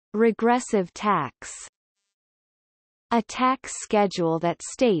 Regressive tax. A tax schedule that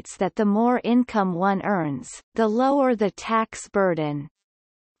states that the more income one earns, the lower the tax burden.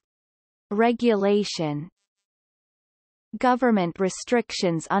 Regulation. Government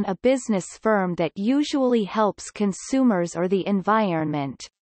restrictions on a business firm that usually helps consumers or the environment.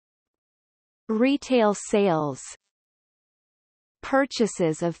 Retail sales.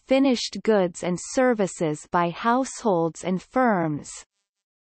 Purchases of finished goods and services by households and firms.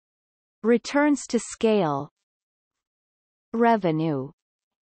 Returns to scale. Revenue.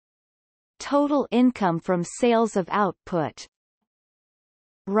 Total income from sales of output.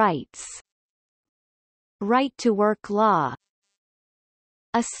 Rights. Right to work law.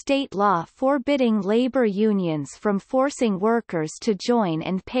 A state law forbidding labor unions from forcing workers to join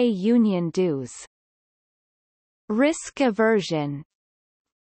and pay union dues. Risk aversion.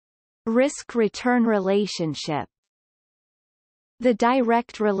 Risk-return relationship. The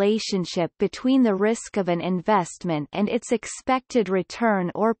direct relationship between the risk of an investment and its expected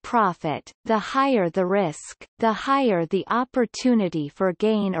return or profit. The higher the risk, the higher the opportunity for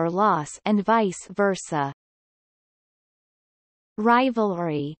gain or loss, and vice versa.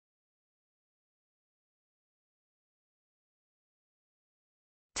 Rivalry.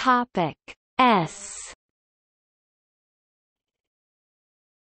 Topic S.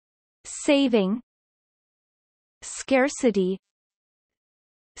 Saving. Scarcity.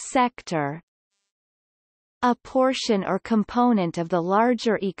 Sector. A portion or component of the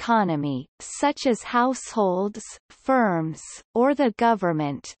larger economy, such as households, firms, or the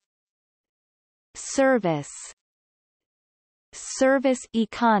government. Service. Service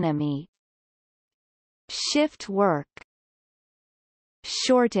economy. Shift work.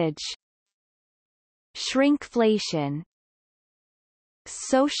 Shortage. Shrinkflation.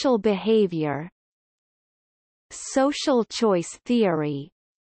 Social behavior. Social choice theory.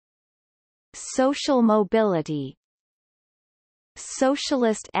 Social mobility.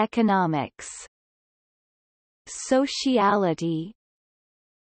 Socialist economics. Sociality.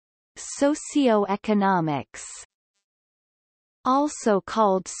 Socioeconomics. Also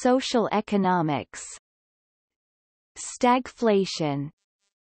called social economics. Stagflation.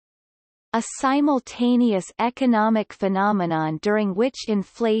 a simultaneous economic phenomenon during which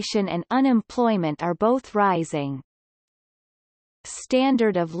inflation and unemployment are both rising.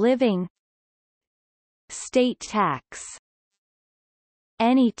 Standard of living. State tax.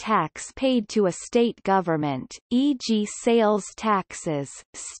 Any tax paid to a state government, e.g. sales taxes,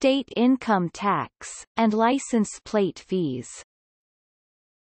 state income tax, and license plate fees.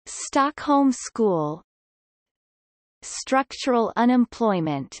 Stockholm School. Structural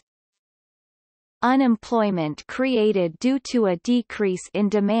unemployment. Unemployment created due to a decrease in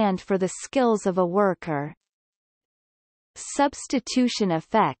demand for the skills of a worker. Substitution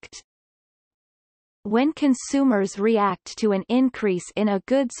effect. When consumers react to an increase in a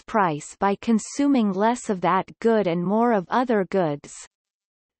good's price by consuming less of that good and more of other goods.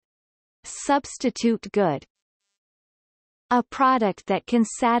 Substitute good. A product that can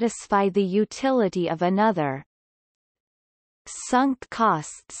satisfy the utility of another. Sunk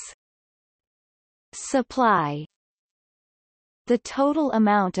costs. Supply. The total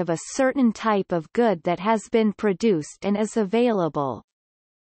amount of a certain type of good that has been produced and is available.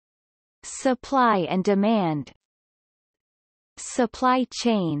 Supply and demand. Supply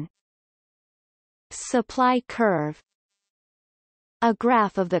chain. Supply curve. A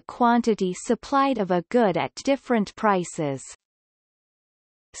graph of the quantity supplied of a good at different prices.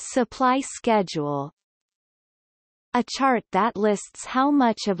 Supply schedule. A chart that lists how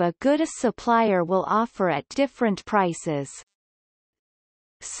much of a good a supplier will offer at different prices.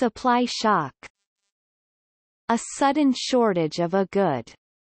 Supply shock. A sudden shortage of a good.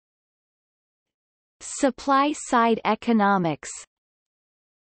 Supply-side economics.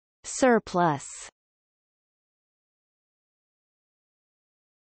 Surplus.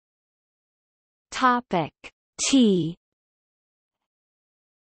 Topic T.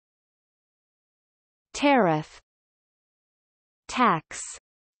 Tariff. Tax.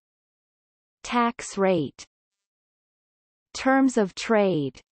 Tax rate. Terms of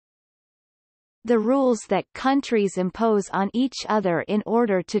trade. The rules that countries impose on each other in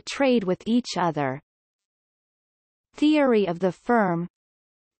order to trade with each other. Theory of the firm.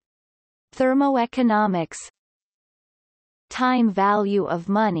 Thermoeconomics. Time value of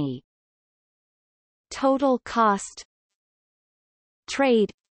money. Total cost. Trade.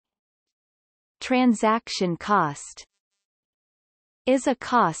 Transaction cost. Is a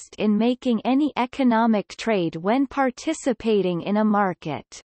cost in making any economic trade when participating in a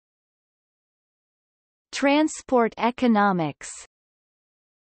market. Transport economics.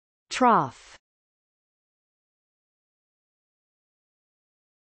 Trough.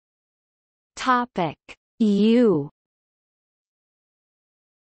 Topic U.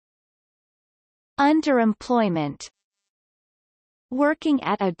 Underemployment. Working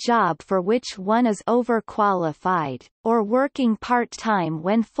at a job for which one is overqualified, or working part-time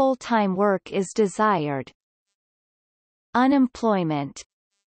when full-time work is desired. Unemployment.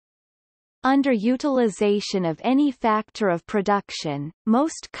 Underutilization of any factor of production,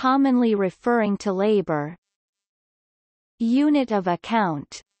 most commonly referring to labor. Unit of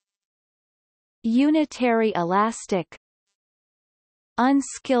account. Unitary elastic.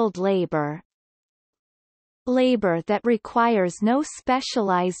 Unskilled labor. Labor that requires no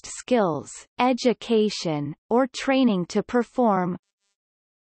specialized skills, education, or training to perform.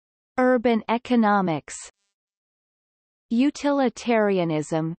 Urban economics.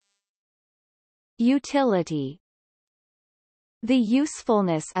 Utilitarianism. Utility. The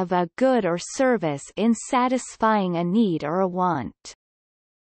usefulness of a good or service in satisfying a need or a want.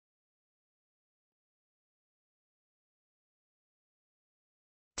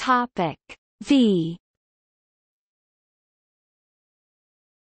 Topic V.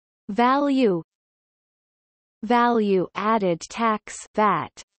 Value. Value added tax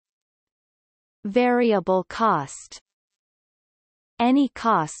 (VAT). Variable cost. Any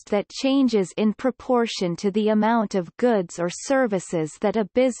cost that changes in proportion to the amount of goods or services that a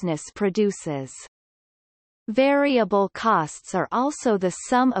business produces. Variable costs are also the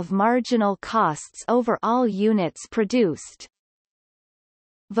sum of marginal costs over all units produced.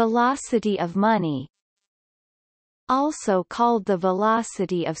 Velocity of money. Also called the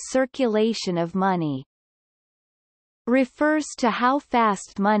velocity of circulation of money. Refers to how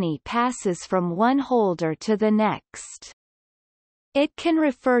fast money passes from one holder to the next. It can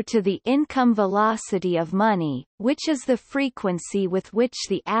refer to the income velocity of money, which is the frequency with which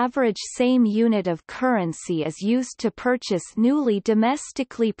the average same unit of currency is used to purchase newly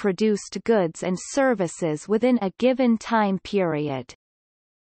domestically produced goods and services within a given time period.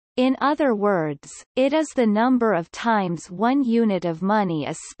 In other words, it is the number of times one unit of money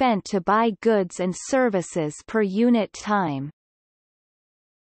is spent to buy goods and services per unit time.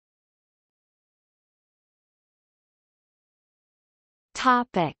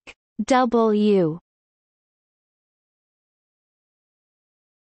 Topic W.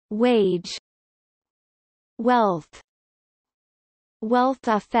 Wage. Wealth. Wealth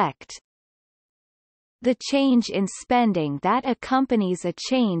effect. The change in spending that accompanies a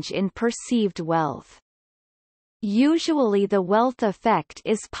change in perceived wealth. Usually the wealth effect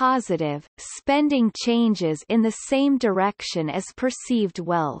is positive, spending changes in the same direction as perceived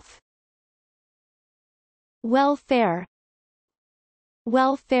wealth. Welfare.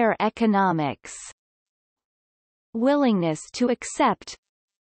 Welfare economics. Willingness to accept.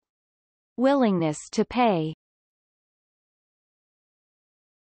 Willingness to pay.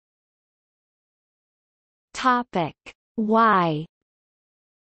 Topic Y.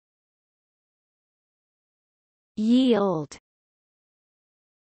 Yield.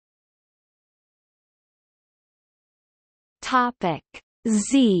 Topic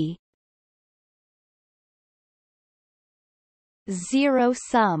Z. Zero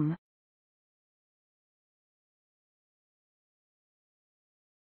sum.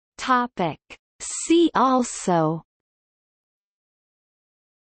 Topic See also.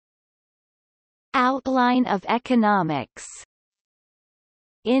 Outline of economics.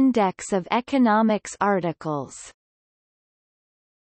 Index of economics articles.